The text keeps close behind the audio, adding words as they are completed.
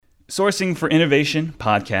Sourcing for Innovation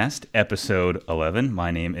podcast, episode 11. My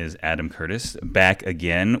name is Adam Curtis, back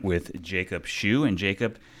again with Jacob Shu. And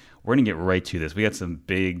Jacob, we're going to get right to this. We got some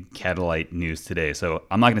big Catalyte news today. So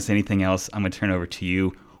I'm not going to say anything else. I'm going to turn over to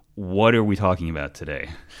you. What are we talking about today?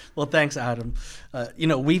 Well, thanks, Adam.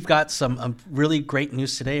 We've got some really great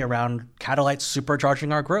news today around Catalyte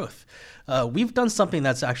supercharging our growth. We've done something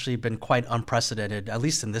that's actually been quite unprecedented, at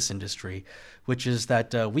least in this industry, which is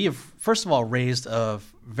that we have, first of all, raised a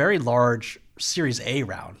very large Series A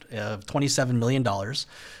round of $27 million.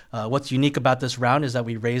 What's unique about this round is that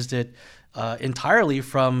we raised it entirely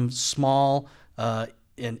from small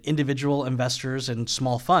and individual investors and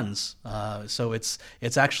small funds. So it's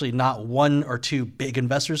actually not one or two big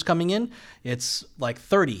investors coming in. It's like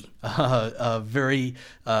 30 very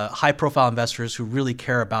high-profile investors who really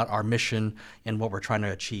care about our mission and what we're trying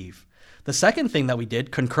to achieve. The second thing that we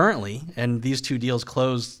did concurrently, and these two deals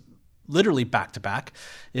closed literally back-to-back,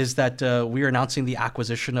 is that we are announcing the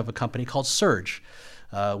acquisition of a company called Surge,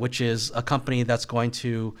 which is a company that's going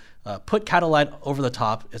to put Catalyte over the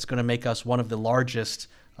top. It's going to make us one of the largest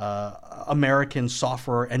American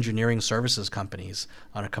software engineering services companies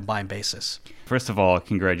on a combined basis. First of all,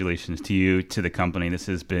 congratulations to you, to the company. This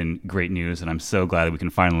has been great news, and I'm so glad that we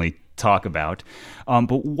can finally talk about.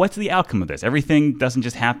 But what's the outcome of this? Everything doesn't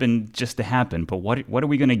just happen just to happen, but what are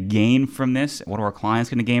we going to gain from this? What are our clients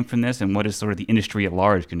going to gain from this? And what is sort of the industry at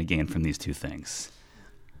large going to gain from these two things?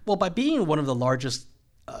 Well, by being one of the largest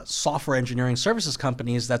software engineering services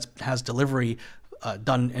companies that has delivery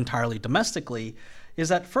done entirely domestically, is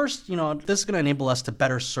that first, this is going to enable us to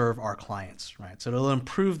better serve our clients, right? So it'll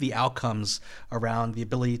improve the outcomes around the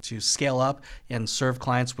ability to scale up and serve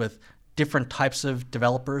clients with different types of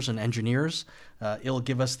developers and engineers. It'll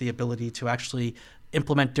give us the ability to actually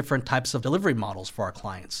implement different types of delivery models for our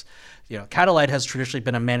clients. Catalyte has traditionally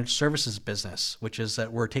been a managed services business, which is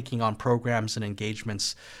that we're taking on programs and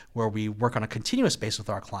engagements where we work on a continuous basis with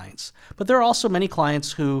our clients. But there are also many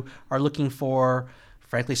clients who are looking for,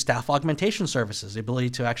 frankly, staff augmentation services, the ability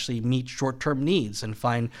to actually meet short-term needs and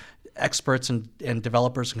find experts and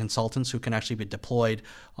developers and consultants who can actually be deployed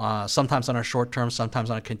sometimes on a short-term, sometimes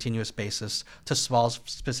on a continuous basis to solve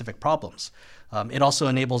specific problems. It also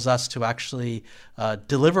enables us to actually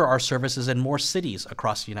deliver our services in more cities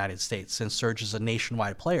across the United States, since Surge is a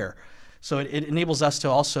nationwide player. So it enables us to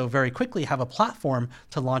also very quickly have a platform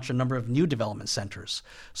to launch a number of new development centers.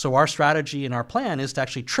 So our strategy and our plan is to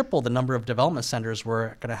actually triple the number of development centers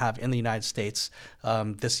we're going to have in the United States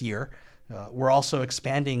this year. We're also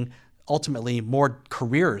expanding ultimately more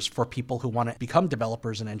careers for people who want to become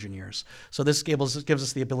developers and engineers. So this gives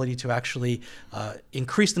us the ability to actually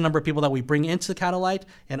increase the number of people that we bring into Catalyte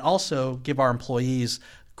and also give our employees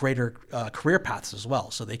greater career paths as well,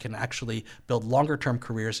 so they can actually build longer-term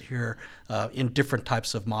careers here in different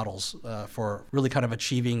types of models for really kind of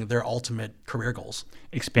achieving their ultimate career goals.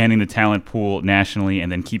 Expanding the talent pool nationally and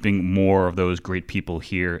then keeping more of those great people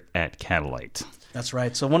here at Catalyte. That's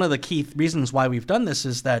right. So one of the key reasons why we've done this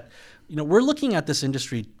is that we're looking at this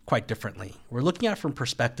industry quite differently. We're looking at it from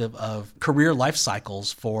perspective of career life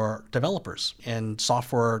cycles for developers and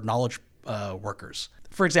software knowledge workers.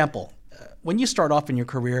 For example, when you start off in your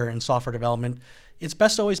career in software development, it's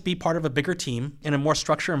best to always be part of a bigger team in a more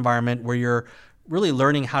structured environment where you're really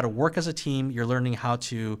learning how to work as a team. You're learning how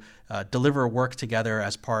to deliver work together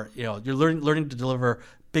as part, you're learning to deliver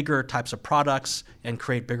bigger types of products and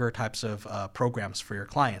create bigger types of programs for your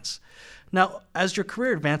clients. Now, as your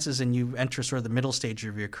career advances and you enter sort of the middle stage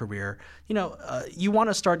of your career, you want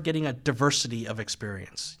to start getting a diversity of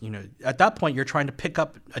experience. At that point, you're trying to pick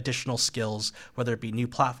up additional skills, whether it be new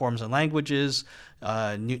platforms and languages,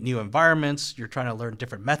 new environments. You're trying to learn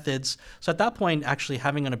different methods. So at that point, actually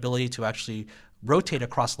having an ability to actually rotate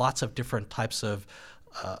across lots of different types of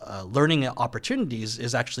learning opportunities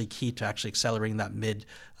is actually key to actually accelerating that mid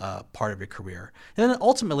part of your career. And then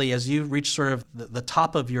ultimately, as you reach sort of the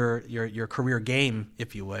top of your career game,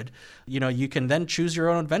 if you would, you can then choose your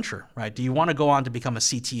own adventure, right? Do you want to go on to become a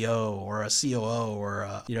CTO or a COO,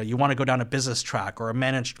 or you want to go down a business track or a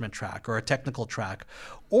management track or a technical track?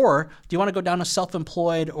 Or do you want to go down a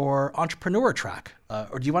self-employed or entrepreneur track?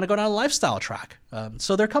 Or do you want to go down a lifestyle track?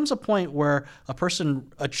 So there comes a point where a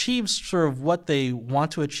person achieves sort of what they want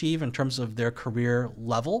to achieve in terms of their career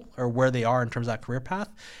level or where they are in terms of that career path.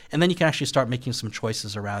 And then you can actually start making some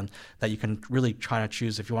choices around that. You can really try to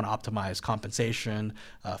choose if you want to optimize compensation,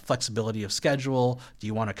 flexibility of schedule. Do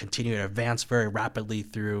you want to continue to advance very rapidly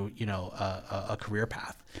through a career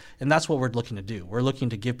path? And that's what we're looking to do. We're looking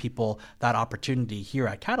to give people that opportunity here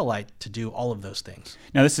at Catalyte to do all of those things.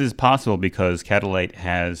 Now, this is possible because Catalyte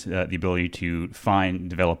has the ability to find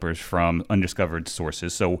developers from undiscovered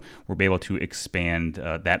sources. So we're able to expand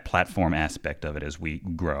that platform aspect of it as we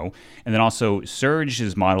grow. And then also,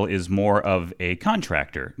 Surge's model is more of a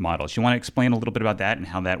contractor model. So you want to explain a little bit about that and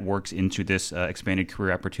how that works into this expanded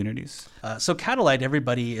career opportunities? So Catalyte,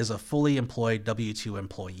 everybody is a fully employed W-2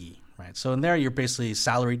 employee. Right. So in there, you're basically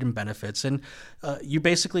salaried in benefits, and you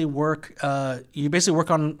basically work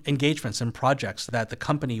on engagements and projects that the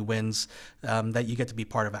company wins that you get to be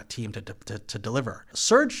part of that team to deliver.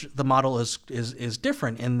 Surge, the model is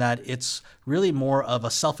different in that it's really more of a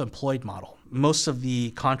self-employed model. Most of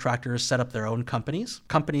the contractors set up their own companies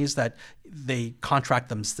that they contract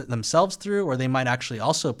themselves through, or they might actually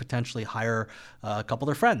also potentially hire a couple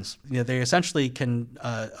of their friends. They essentially can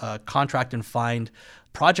contract and find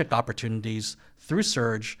project opportunities through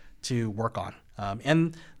Surge to work on.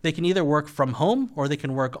 And they can either work from home or they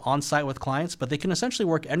can work on site with clients, but they can essentially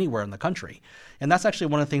work anywhere in the country. And that's actually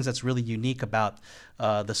one of the things that's really unique about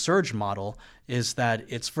the Surge model is that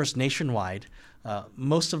it's first nationwide.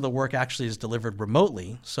 Most of the work actually is delivered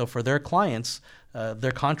remotely. So for their clients,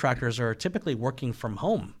 their contractors are typically working from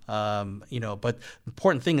home. But the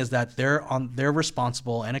important thing is that they're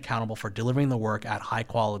responsible and accountable for delivering the work at high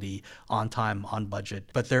quality, on time, on budget.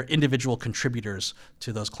 But they're individual contributors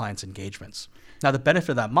to those clients' engagements. Now, the benefit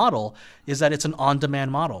of that model is that it's an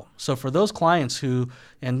on-demand model. So for those clients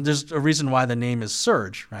and there's a reason why the name is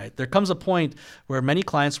Surge, right? There comes a point where many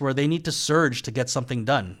clients where they need to surge to get something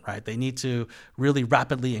done, right? They need to really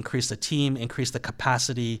rapidly increase the team, increase the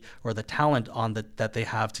capacity or the talent that they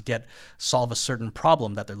have to solve a certain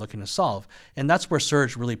problem that they're looking to solve. And that's where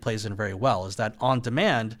Surge really plays in very well, is that on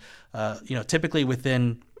demand, typically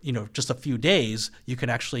within just a few days, you can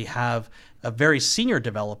actually have a very senior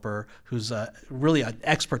developer who's really an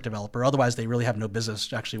expert developer. Otherwise, they really have no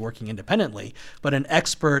business actually working independently. But an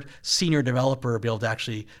expert senior developer will be able to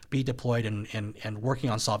actually be deployed and working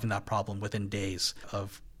on solving that problem within days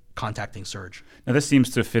of contacting Surge. Now, this seems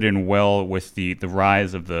to fit in well with the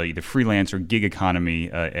rise of the freelance or gig economy,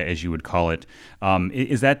 as you would call it.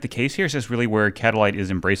 Is that the case here? Is this really where Catalyte is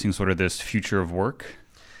embracing sort of this future of work?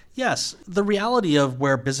 Yes, the reality of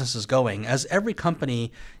where business is going, as every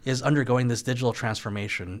company is undergoing this digital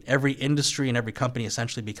transformation, every industry and every company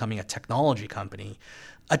essentially becoming a technology company,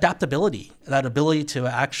 adaptability, that ability to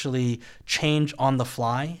actually change on the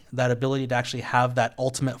fly, that ability to actually have that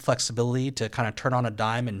ultimate flexibility to kind of turn on a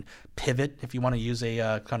dime and pivot, if you want to use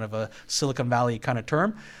a kind of a Silicon Valley kind of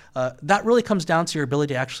term, that really comes down to your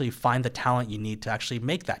ability to actually find the talent you need to actually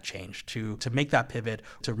make that change, to make that pivot,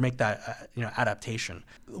 to make that adaptation.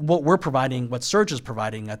 What we're providing, what Surge is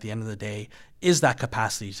providing at the end of the day, is that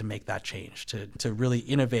capacity to make that change, to really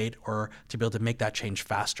innovate or to be able to make that change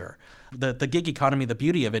faster. The gig economy, the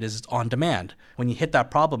beauty of it is it's on demand. When you hit that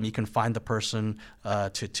problem, you can find the person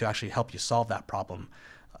to actually help you solve that problem.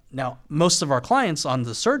 Now, most of our clients on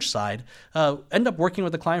the Surge side end up working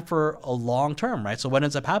with the client for a long term, right? So what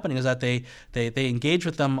ends up happening is that they engage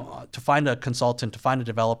with them to find a consultant, to find a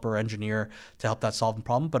developer, engineer to help that solve the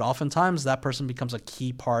problem. But oftentimes that person becomes a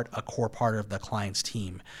core part of the client's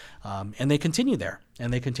team. And they continue there.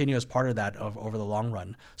 And they continue as part of that over the long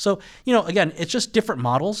run. So, again, it's just different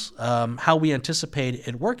models, how we anticipate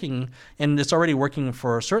it working. And it's already working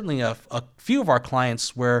for certainly a few of our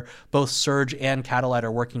clients where both Surge and Catalyte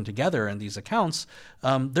are working together in these accounts.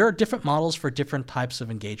 There are different models for different types of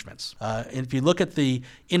engagements. And if you look at the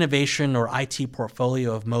innovation or IT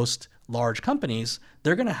portfolio of most large companies,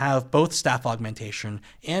 they're going to have both staff augmentation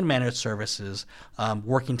and managed services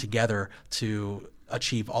working together to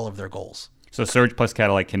achieve all of their goals. So Surge plus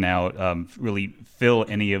Catalyte can now really fill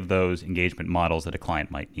any of those engagement models that a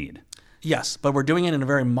client might need. Yes, but we're doing it in a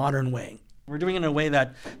very modern way. We're doing it in a way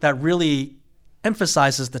that really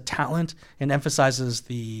emphasizes the talent and emphasizes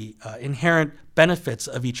the inherent benefits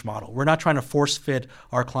of each model. We're not trying to force fit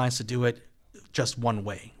our clients to do it just one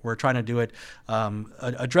way. We're trying to do it,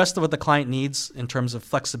 address what the client needs in terms of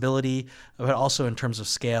flexibility, but also in terms of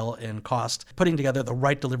scale and cost, putting together the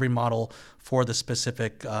right delivery model for the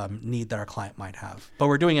specific need that our client might have. But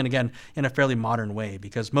we're doing it, again, in a fairly modern way,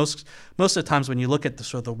 because most of the times when you look at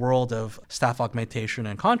the world of staff augmentation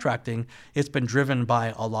and contracting, it's been driven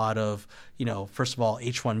by a lot of, first of all,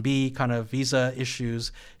 H-1B kind of visa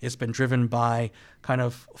issues. It's been driven by kind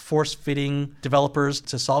of force-fitting developers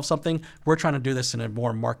to solve something. We're trying to do this in a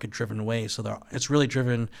more market-driven way. So it's really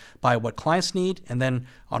driven by what clients need, and then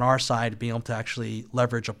on our side, being able to actually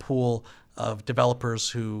leverage a pool of developers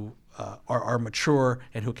who are mature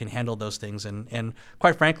and who can handle those things. And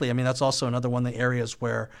quite frankly, I mean, that's also another one of the areas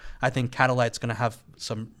where I think Catalyte's going to have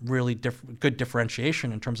some really good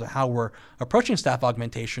differentiation in terms of how we're approaching staff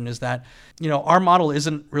augmentation, is that, our model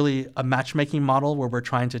isn't really a matchmaking model where we're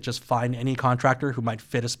trying to just find any contractor who might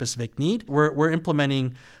fit a specific need. We're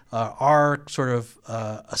implementing our sort of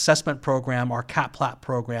assessment program, our CAPLAT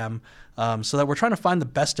program, so that we're trying to find the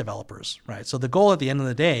best developers, right? So the goal at the end of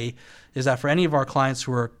the day is that for any of our clients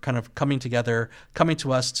who are kind of coming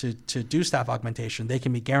to us to do staff augmentation, they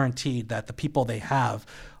can be guaranteed that the people they have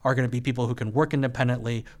are going to be people who can work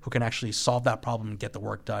independently, who can actually solve that problem and get the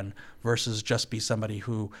work done, versus just be somebody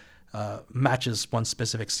who matches one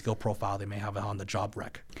specific skill profile they may have on the job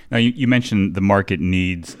rec. Now, you mentioned the market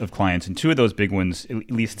needs of clients, and two of those big ones,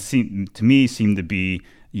 at least seem to be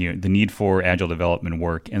the need for agile development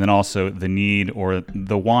work, and then also the need or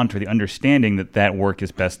the want or the understanding that work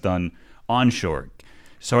is best done onshore.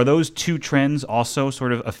 So are those two trends also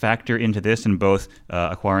sort of a factor into this in both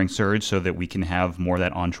acquiring Surge so that we can have more of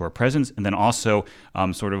that onshore presence, and then also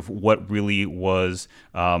sort of what really was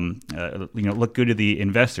look good to the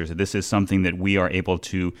investors, that this is something that we are able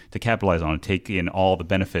to capitalize on and take in all the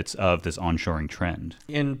benefits of this onshoring trend?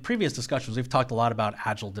 In previous discussions, we've talked a lot about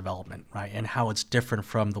agile development, right, and how it's different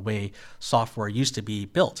from the way software used to be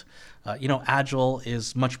built. Agile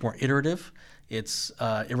is much more iterative. It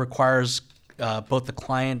requires both the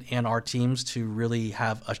client and our teams to really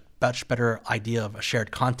have a much better idea of a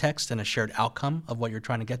shared context and a shared outcome of what you're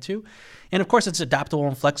trying to get to. And of course, it's adaptable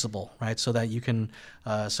and flexible, right? So that you can,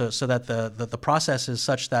 so that the process is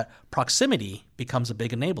such that proximity becomes a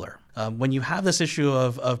big enabler. When you have this issue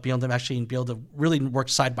of being able to really work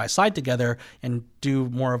side by side together and do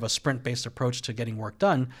more of a sprint-based approach to getting work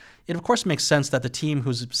done, it of course makes sense that the team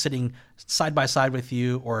who's sitting side by side with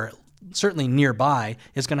you, or certainly nearby,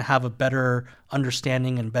 is going to have a better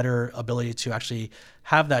understanding and better ability to actually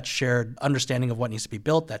have that shared understanding of what needs to be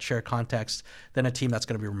built, that shared context, than a team that's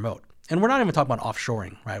going to be remote. And we're not even talking about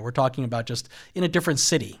offshoring, right? We're talking about just in a different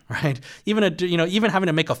city, right? Even having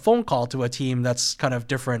to make a phone call to a team that's kind of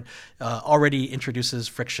different already introduces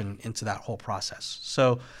friction into that whole process.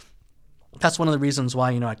 So that's one of the reasons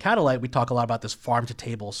why, at Catalyte, we talk a lot about this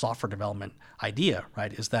farm-to-table software development idea,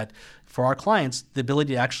 right? Is that for our clients, the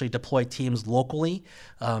ability to actually deploy teams locally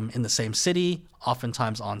in the same city,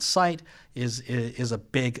 oftentimes on site, is a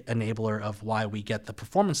big enabler of why we get the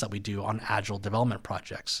performance that we do on agile development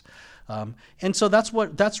projects. And so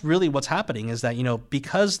that's really what's happening, is that,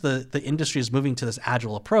 because the industry is moving to this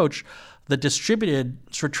agile approach, the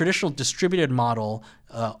traditional distributed model,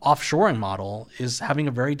 offshoring model, is having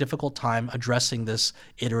a very difficult time addressing this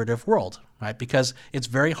iterative world, right? Because it's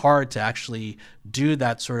very hard to actually do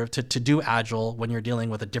that sort of, to do agile when you're dealing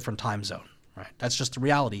with a different time zone. Right. That's just the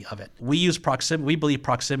reality of it. We believe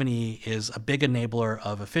proximity is a big enabler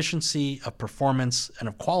of efficiency, of performance, and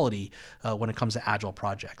of quality when it comes to agile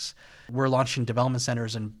projects. We're launching development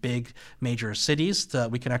centers in big major cities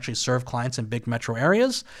that we can actually serve clients in big metro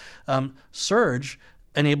areas. Surge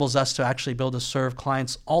enables us to actually be able to serve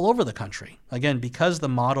clients all over the country. Again, because the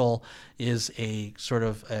model is a sort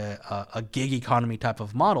of a gig economy type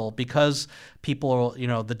of model, because people,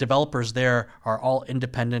 the developers there are all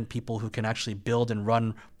independent people who can actually build and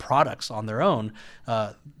run products on their own.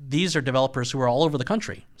 These are developers who are all over the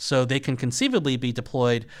country. So they can conceivably be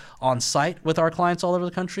deployed on site with our clients all over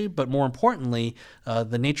the country. But more importantly,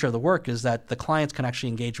 the nature of the work is that the clients can actually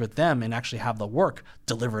engage with them and actually have the work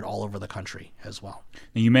delivered all over the country as well.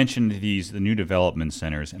 Now, you mentioned the new development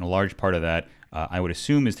centers, and a large part of that, I would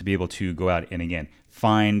assume, is to be able to go out and, again,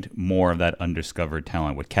 find more of that undiscovered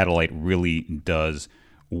talent, what Catalyte really does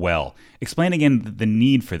well. Explain again the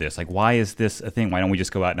need for this. Like, why is this a thing? Why don't we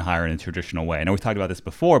just go out and hire in a traditional way? I know we've talked about this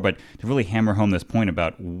before, but to really hammer home this point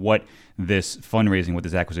about what this fundraising, what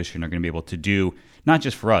this acquisition are going to be able to do, not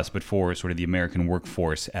just for us, but for sort of the American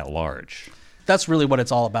workforce at large. That's really what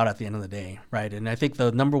it's all about at the end of the day, right? And I think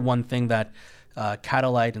the number one thing that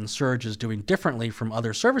Catalyte and Surge is doing differently from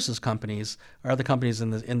other services companies or other companies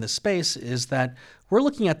in this space is that we're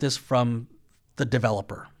looking at this from the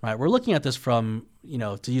developer, right? We're looking at this from,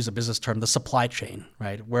 to use a business term, the supply chain,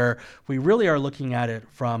 right? Where we really are looking at it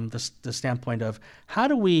from the standpoint of how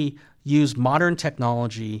do we use modern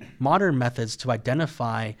technology, modern methods to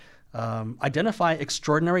identify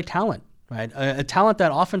extraordinary talent. Right, a talent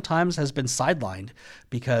that oftentimes has been sidelined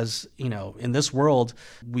because, in this world,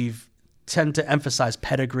 we've tend to emphasize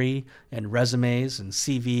pedigree and resumes and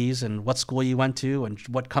CVs and what school you went to and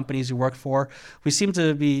what companies you worked for. We seem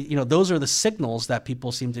to be, those are the signals that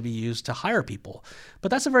people seem to be used to hire people.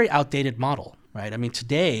 But that's a very outdated model, right? I mean,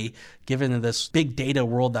 today, given this big data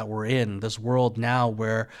world that we're in, this world now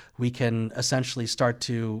where we can essentially start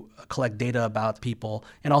to collect data about people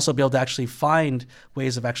and also be able to actually find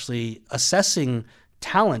ways of actually assessing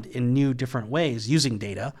talent in new different ways using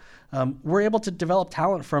data, we're able to develop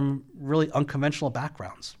talent from really unconventional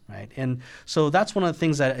backgrounds, right? And so that's one of the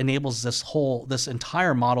things that enables this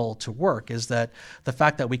entire model to work, is that the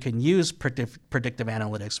fact that we can use predictive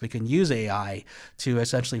analytics, we can use AI to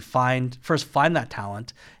essentially find that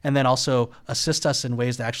talent, and then also assist us in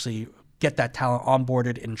ways to actually get that talent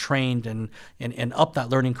onboarded and trained and up that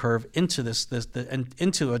learning curve into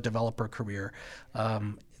into a developer career.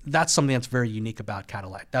 That's something that's very unique about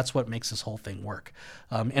Catalyte. That's what makes this whole thing work.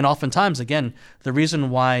 And oftentimes, again, the reason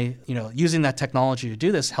why using that technology to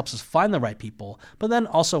do this helps us find the right people, but then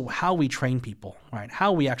also how we train people, right?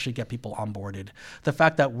 How we actually get people onboarded. The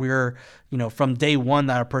fact that we're, from day one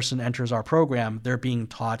that a person enters our program, they're being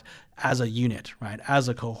taught as a unit, right? As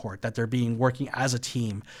a cohort, that they're working as a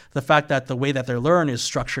team. The fact that the way that they learn is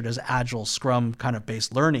structured as agile, Scrum kind of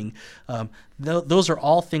based learning. Those are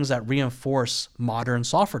all things that reinforce modern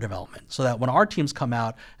software development, so that when our teams come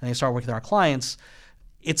out and they start working with our clients,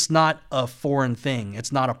 it's not a foreign thing.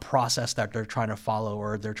 It's not a process that they're trying to follow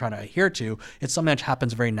or they're trying to adhere to. It's something that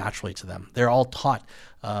happens very naturally to them. They're all taught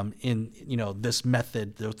in this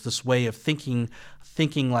method, this way of thinking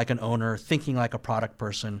like an owner, thinking like a product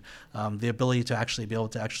person, the ability to actually be able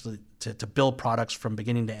to build products from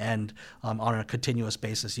beginning to end on a continuous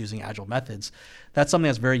basis using agile methods. That's something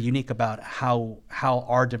that's very unique about how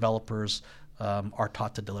our developers are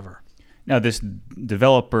taught to deliver. Now, this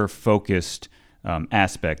developer-focused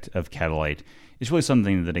aspect of Catalyte is really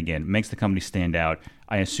something that, again, makes the company stand out.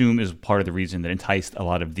 I assume is part of the reason that enticed a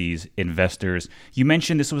lot of these investors. You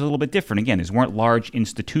mentioned this was a little bit different. Again, these weren't large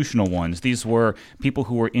institutional ones. These were people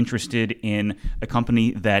who were interested in a company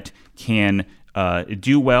that can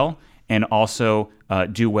do well and also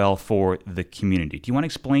do well for the community. Do you want to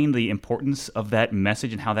explain the importance of that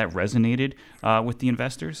message and how that resonated with the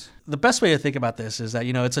investors? The best way to think about this is that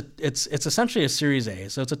it's essentially a Series A.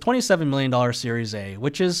 So it's a $27 million Series A,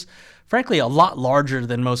 which is frankly a lot larger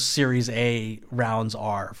than most Series A rounds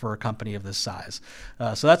are for a company of this size.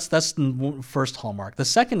 So that's the first hallmark. The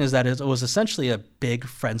second is that it was essentially a big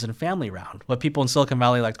friends and family round, what people in Silicon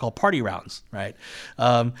Valley like to call party rounds, right?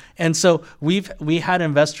 And so we had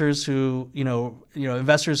investors who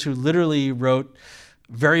investors who literally wrote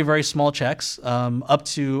very, very small checks, up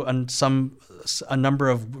to a number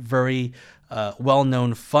of very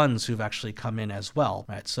well-known funds who've actually come in as well,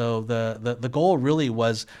 right? So the goal really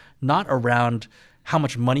was not around how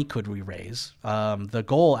much money could we raise. The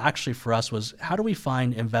goal actually for us was, how do we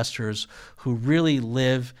find investors who really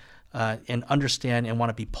live and understand and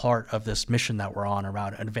want to be part of this mission that we're on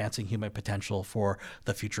around advancing human potential for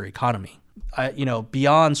the future economy.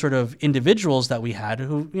 Beyond sort of individuals that we had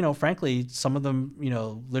who, frankly, some of them,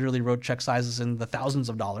 literally wrote check sizes in the thousands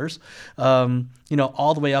of dollars,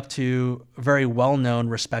 all the way up to very well-known,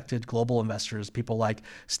 respected global investors, people like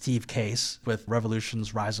Steve Case with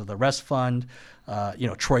Revolution's Rise of the Rest Fund,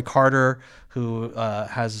 Troy Carter,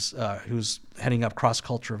 who's heading up Cross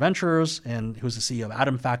Culture Ventures and who's the CEO of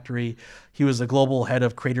Atom Factory. He was the global head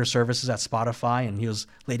of creator services at Spotify, and he was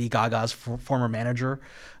Lady Gaga's former manager.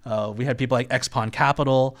 We had people like Expon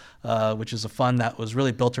Capital, which is a fund that was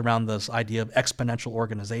really built around this idea of exponential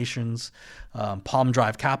organizations. Palm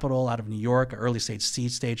Drive Capital out of New York, an early seed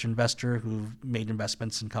stage investor who made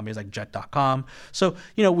investments in companies like Jet.com. So,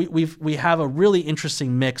 we have a really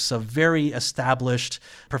interesting mix of very established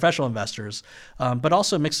professional investors, but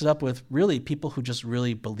also mix it up with really people who just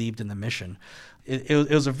really believed in the mission. It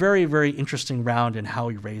was a very, very interesting round in how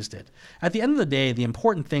we raised it. At the end of the day, the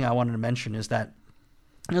important thing I wanted to mention is that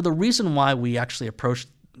the reason why we actually approached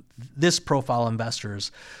this profile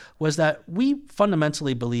investors was that we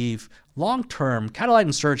fundamentally believe long-term, Catalyte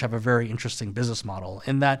and Surge have a very interesting business model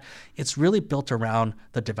in that it's really built around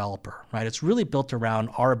the developer, right? It's really built around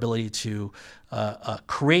our ability to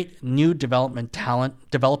create new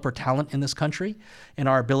developer talent in this country, and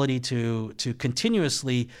our ability to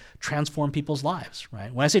continuously transform people's lives,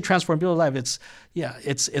 right? When I say transform people's lives,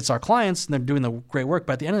 it's our clients and they're doing the great work,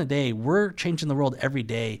 but at the end of the day, we're changing the world every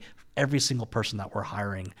day, every single person that we're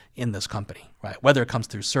hiring in this company, right? Whether it comes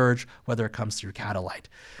through Surge, whether it comes through Catalyte.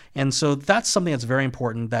 And so that's something that's very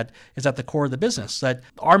important, that is at the core of the business, that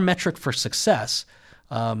our metric for success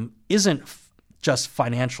isn't just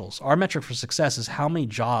financials. Our metric for success is how many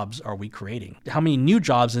jobs are we creating? How many new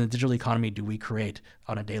jobs in the digital economy do we create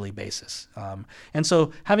on a daily basis? And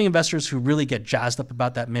so having investors who really get jazzed up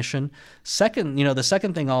about that mission. Second, the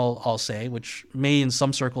second thing I'll say, which may in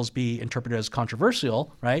some circles be interpreted as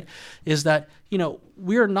controversial, right, is that,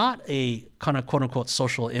 we're not a kind of quote unquote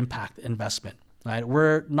social impact investment. Right?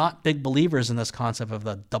 We're not big believers in this concept of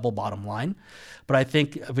the double bottom line. But I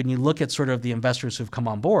think when you look at sort of the investors who've come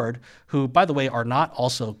on board, who, by the way, are not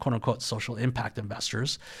also quote unquote social impact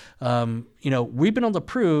investors, we've been able to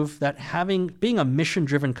prove that being a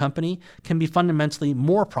mission-driven company can be fundamentally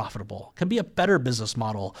more profitable, can be a better business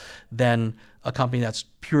model than a company that's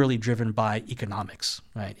purely driven by economics,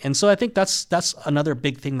 right? And so I think that's another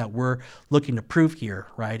big thing that we're looking to prove here,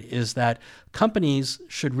 right? Is that companies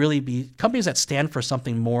should really be companies that stand for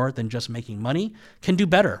something more than just making money can do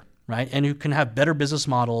better, right? And who can have better business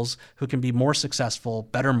models, who can be more successful,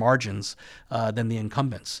 better margins than the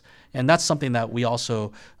incumbents. And that's something that we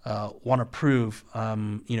also want to prove,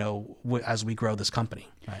 as we grow this company,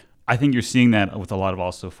 right? I think you're seeing that with a lot of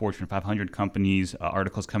also Fortune 500 companies,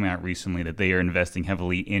 articles coming out recently that they are investing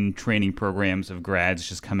heavily in training programs of grads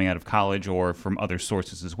just coming out of college or from other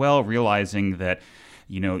sources as well, realizing that,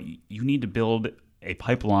 you need to build a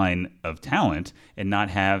pipeline of talent and not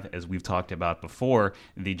have, as we've talked about before,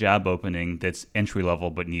 the job opening that's entry level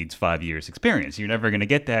but needs 5 years experience. You're never going to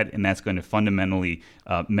get that, and that's going to fundamentally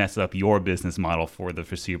mess up your business model for the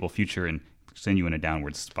foreseeable future and send you in a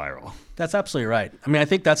downward spiral. That's absolutely right. I mean, I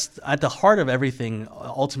think that's at the heart of everything.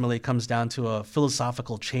 Ultimately, it comes down to a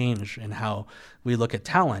philosophical change in how we look at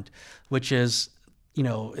talent, which is,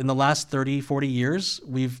 in the last 30, 40 years,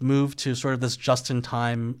 we've moved to sort of this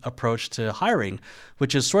just-in-time approach to hiring,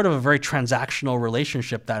 which is sort of a very transactional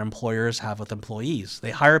relationship that employers have with employees.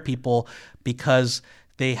 They hire people because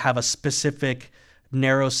they have a specific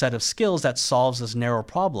narrow set of skills that solves this narrow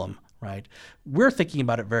problem. Right? We're thinking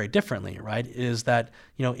about it very differently, right? Is that,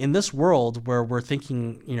 in this world where we're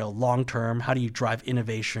thinking, long term, how do you drive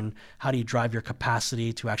innovation? How do you drive your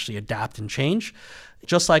capacity to actually adapt and change?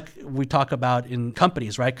 Just like we talk about in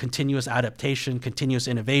companies, right? Continuous adaptation, continuous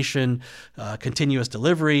innovation, continuous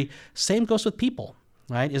delivery. Same goes with people,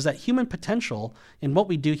 right? Is that human potential in what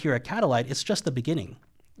we do here at Catalyte, it's just the beginning.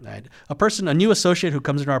 Right? A new associate who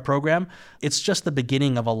comes into our program, it's just the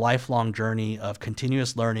beginning of a lifelong journey of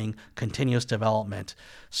continuous learning, continuous development.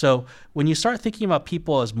 So when you start thinking about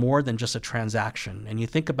people as more than just a transaction, and you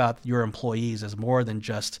think about your employees as more than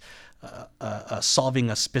just solving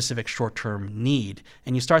a specific short-term need,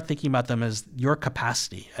 and you start thinking about them as your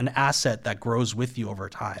capacity, an asset that grows with you over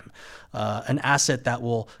time, an asset that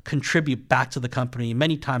will contribute back to the company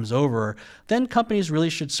many times over, then companies really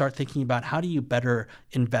should start thinking about how do you better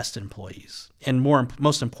invest in employees. And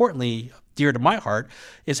most importantly, dear to my heart,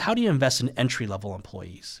 is how do you invest in entry-level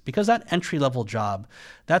employees? Because that entry-level job,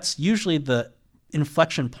 that's usually the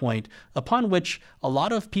inflection point upon which a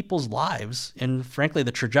lot of people's lives and frankly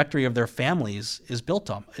the trajectory of their families is built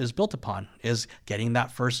upon is getting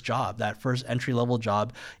that first job, that first entry-level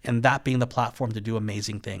job, and that being the platform to do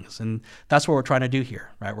amazing things. And that's what we're trying to do here,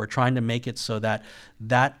 right? We're trying to make it so that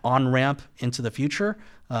on-ramp into the future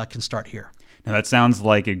can start here. Now that sounds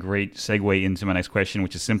like a great segue into my next question,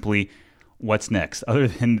 which is simply what's next? Other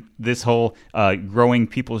than this whole growing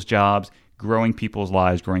people's jobs, growing people's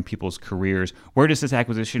lives, growing people's careers, where does this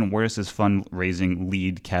acquisition, where does this fundraising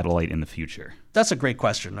lead Catalyte in the future? That's a great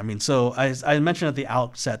question. I mean, so as I mentioned at the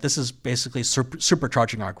outset, this is basically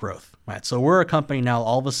supercharging our growth, right? So we're a company now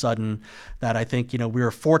all of a sudden that I think, we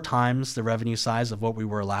are 4 times the revenue size of what we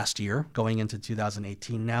were last year going into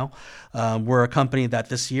 2018 now. We're a company that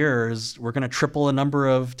this year we're going to triple the number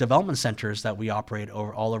of development centers that we operate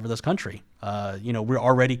all over this country. We're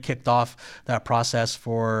already kicked off that process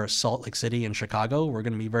for Salt Lake City and Chicago. We're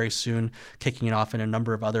going to be very soon kicking it off in a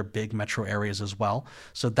number of other big metro areas as well.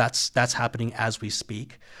 So that's happening as we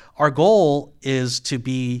speak. Our goal is to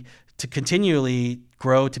continually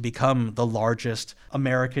grow to become the largest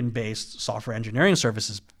American-based software engineering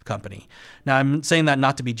services company. Now, I'm saying that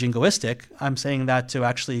not to be jingoistic. I'm saying that to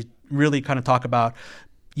actually really kind of talk about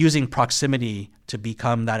using proximity to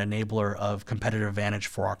become that enabler of competitive advantage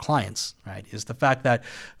for our clients, right? Is the fact that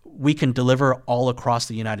we can deliver all across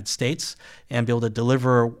the United States and be able to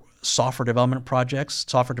deliver software development projects,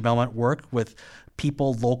 software development work with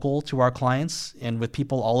people local to our clients and with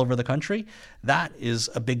people all over the country. That is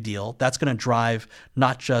a big deal. That's going to drive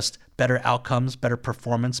not just better outcomes, better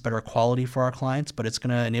performance, better quality for our clients, but it's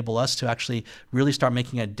going to enable us to actually really start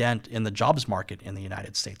making a dent in the jobs market in the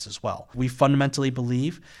United States as well. We fundamentally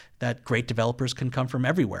believe that great developers can come from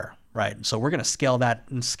everywhere. right? So we're going to scale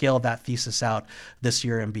that thesis out this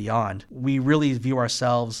year and beyond. We really view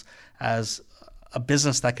ourselves as a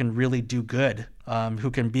business that can really do good,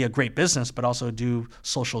 who can be a great business, but also do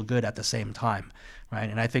social good at the same time, right?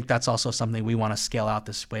 And I think that's also something we want to scale out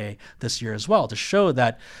this way this year as well, to show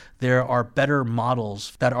that there are better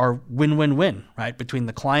models that are win-win-win, right? Between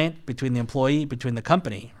the client, between the employee, between the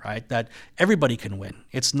company, right? That everybody can win.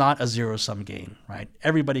 It's not a zero-sum game, right?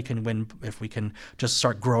 Everybody can win if we can just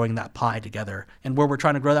start growing that pie together. And where we're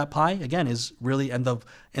trying to grow that pie, again, is really in the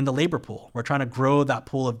labor pool. We're trying to grow that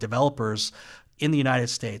pool of developers in the United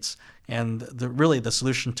States. And really the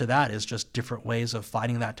solution to that is just different ways of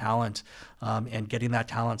finding that talent and getting that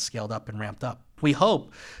talent scaled up and ramped up. We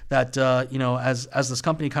hope that as this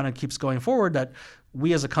company kind of keeps going forward, that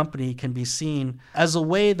we as a company can be seen as a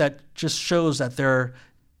way that just shows that there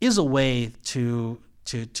is a way to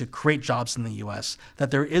create jobs in the U.S., that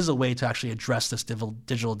there is a way to actually address this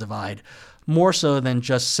digital divide, more so than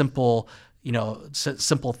just simple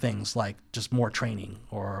things like just more training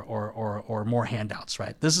or more handouts,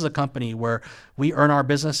 right? This is a company where we earn our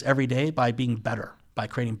business every day by being better, by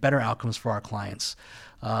creating better outcomes for our clients.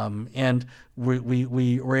 And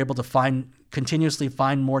we were able to continuously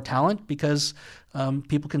find more talent because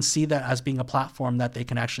people can see that as being a platform that they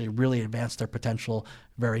can actually really advance their potential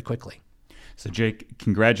very quickly. So Jake,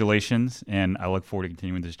 congratulations, and I look forward to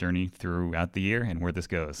continuing this journey throughout the year and where this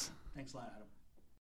goes. Thanks a lot.